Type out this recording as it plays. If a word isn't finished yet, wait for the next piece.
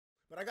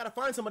But I gotta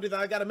find somebody that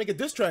I gotta make a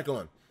diss track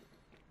on.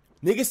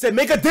 Nigga said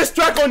make a diss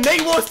track on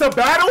Nate Wants to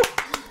Battle?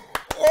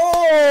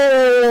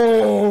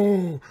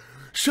 Oh!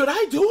 Should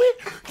I do it?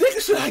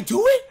 Nigga, should I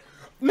do it?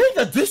 Make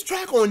a diss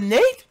track on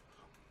Nate?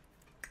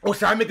 Or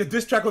should I make a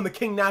diss track on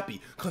TheKingNappy?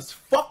 Cause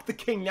fuck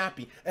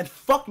TheKingNappy and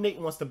fuck Nate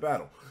Wants to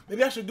Battle.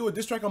 Maybe I should do a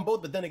diss track on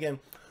both, but then again,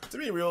 to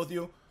be real with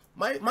you,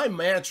 my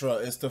mantra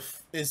is to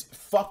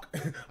fuck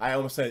I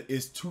almost said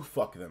is to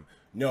fuck them.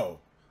 No,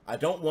 I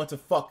don't want to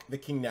fuck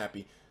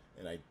TheKingNappy,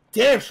 and I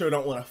damn sure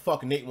don't want to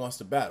fuck Nate Wants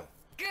to Battle.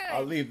 Good.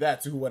 I'll leave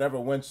that to whoever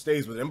one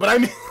stays with him. But I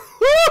mean,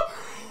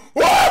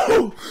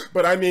 whoa!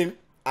 But I mean,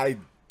 I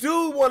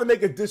do want to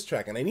make a diss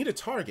track, and I need a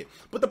target.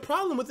 But the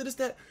problem with it is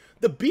that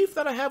the beef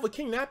that I have with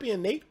TheKingNappy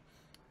and Nate,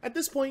 at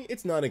this point,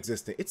 it's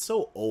non-existent. It's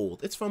so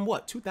old. It's from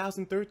what,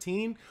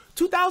 2013?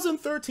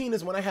 2013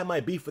 is when I had my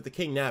beef with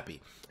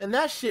TheKingNappy. And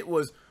that shit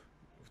was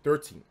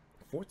 13,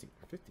 14,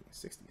 15,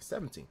 16,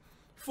 17.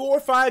 4 or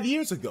 5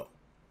 years ago.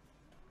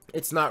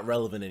 It's not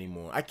relevant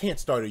anymore. I can't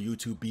start a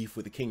YouTube beef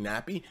with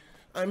TheKingNappy.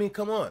 I mean,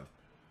 come on.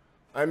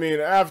 I mean,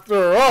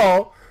 after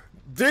all,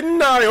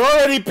 didn't I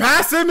already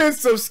pass him in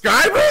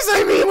subscribers?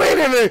 I mean, wait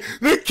a minute.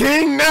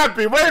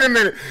 TheKingNappy, wait a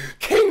minute.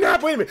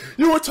 KingNappy, wait a minute.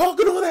 You were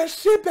talking all that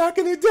shit back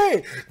in the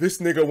day. This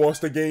nigga wants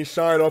to gain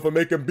shine off of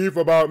making beef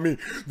about me.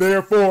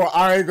 Therefore,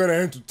 I ain't gonna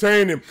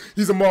entertain him.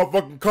 He's a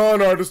motherfucking con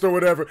artist or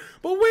whatever.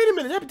 But wait a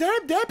minute.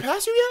 Did I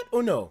pass you yet?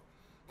 Or no?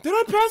 Did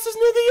I pass this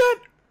nigga yet?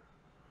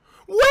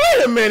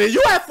 Wait a minute.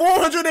 You had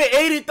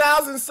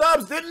 480,000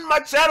 subs. Didn't my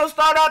channel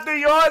start out to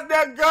yours,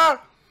 nigga?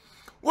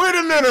 Wait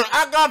a minute,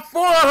 I got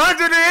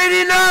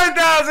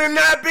 489,000,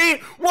 Nappy!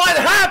 What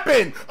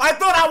happened? I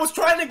thought I was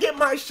trying to get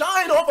my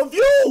shine off of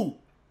you!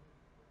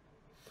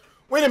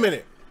 Wait a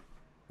minute.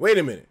 Wait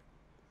a minute.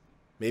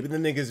 Maybe the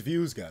nigga's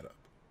views got up.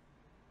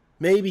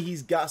 Maybe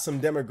he's got some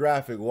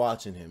demographic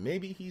watching him.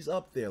 Maybe he's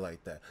up there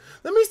like that.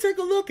 Let me take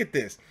a look at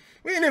this.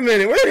 Wait a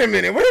minute, wait a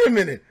minute, wait a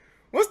minute.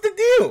 What's the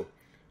deal?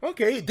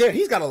 Okay, there,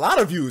 he's got a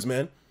lot of views,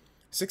 man.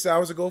 6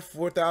 hours ago,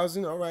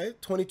 4,000, all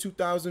right.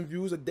 22,000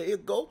 views a day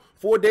ago.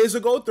 4 days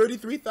ago,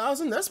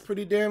 33,000. That's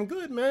pretty damn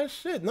good, man.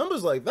 Shit,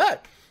 numbers like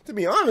that. To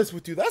be honest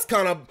with you, that's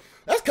kind of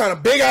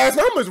big ass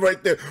numbers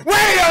right there.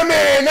 Wait a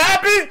minute,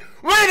 Nappy.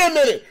 Wait a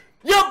minute.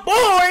 Your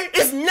boy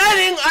is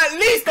netting at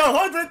least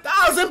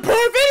 100,000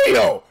 per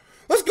video.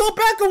 Let's go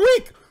back a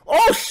week.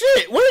 Oh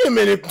shit! Wait a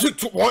minute.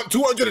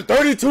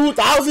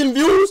 232,000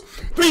 views.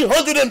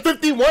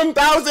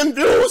 351,000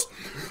 views.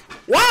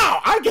 Wow,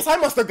 I guess I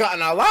must have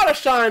gotten a lot of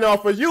shine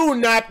off of you,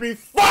 Nappy.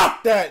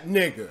 Fuck that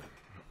nigga.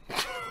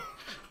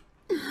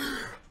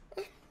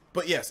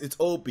 But yes, it's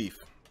old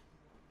beef.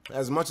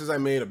 As much as I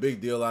made a big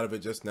deal out of it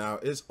just now,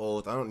 it's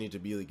old. I don't need to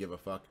really give a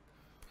fuck.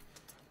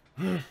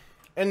 And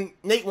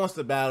Nate Wants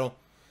to Battle.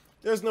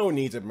 There's no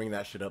need to bring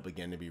that shit up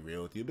again, to be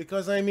real with you.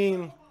 Because, I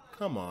mean,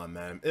 come on,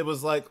 man. It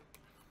was like,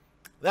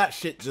 that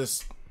shit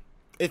just,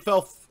 it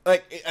felt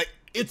like,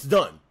 it's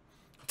done.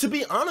 To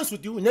be honest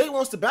with you, Nate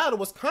Wants to Battle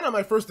was kind of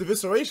my first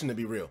evisceration, to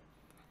be real.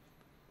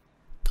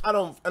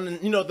 And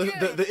you know,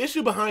 the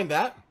issue behind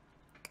that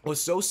was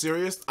so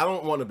serious, I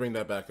don't want to bring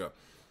that back up.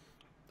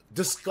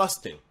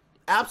 Disgusting.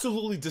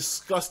 Absolutely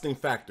disgusting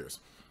factors.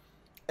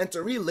 And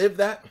to relive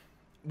that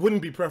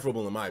wouldn't be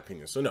preferable in my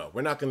opinion. So no,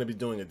 we're not going to be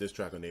doing a diss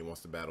track on Nate Wants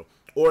to Battle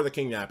or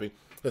TheKingNappy,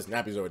 because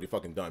Nappy's already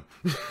fucking done.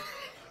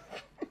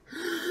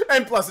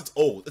 And plus, it's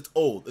old. It's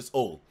old. It's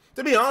old.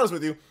 To be honest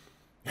with you,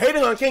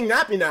 hating on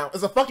TheKingNappy now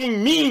is a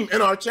fucking meme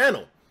in our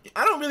channel.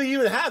 I don't really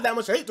even have that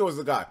much hate towards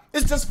the guy.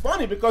 It's just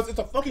funny because it's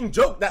a fucking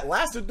joke that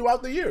lasted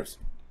throughout the years.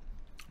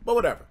 But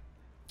whatever.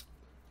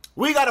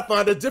 We gotta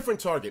find a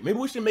different target. Maybe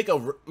we should make a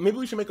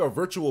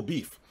virtual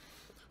beef.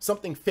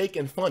 Something fake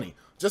and funny.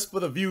 Just for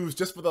the views,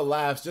 just for the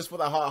laughs, just for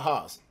the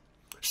ha-has.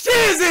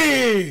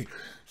 Shizzy!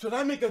 Should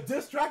I make a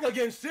diss track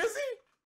against Shizzy?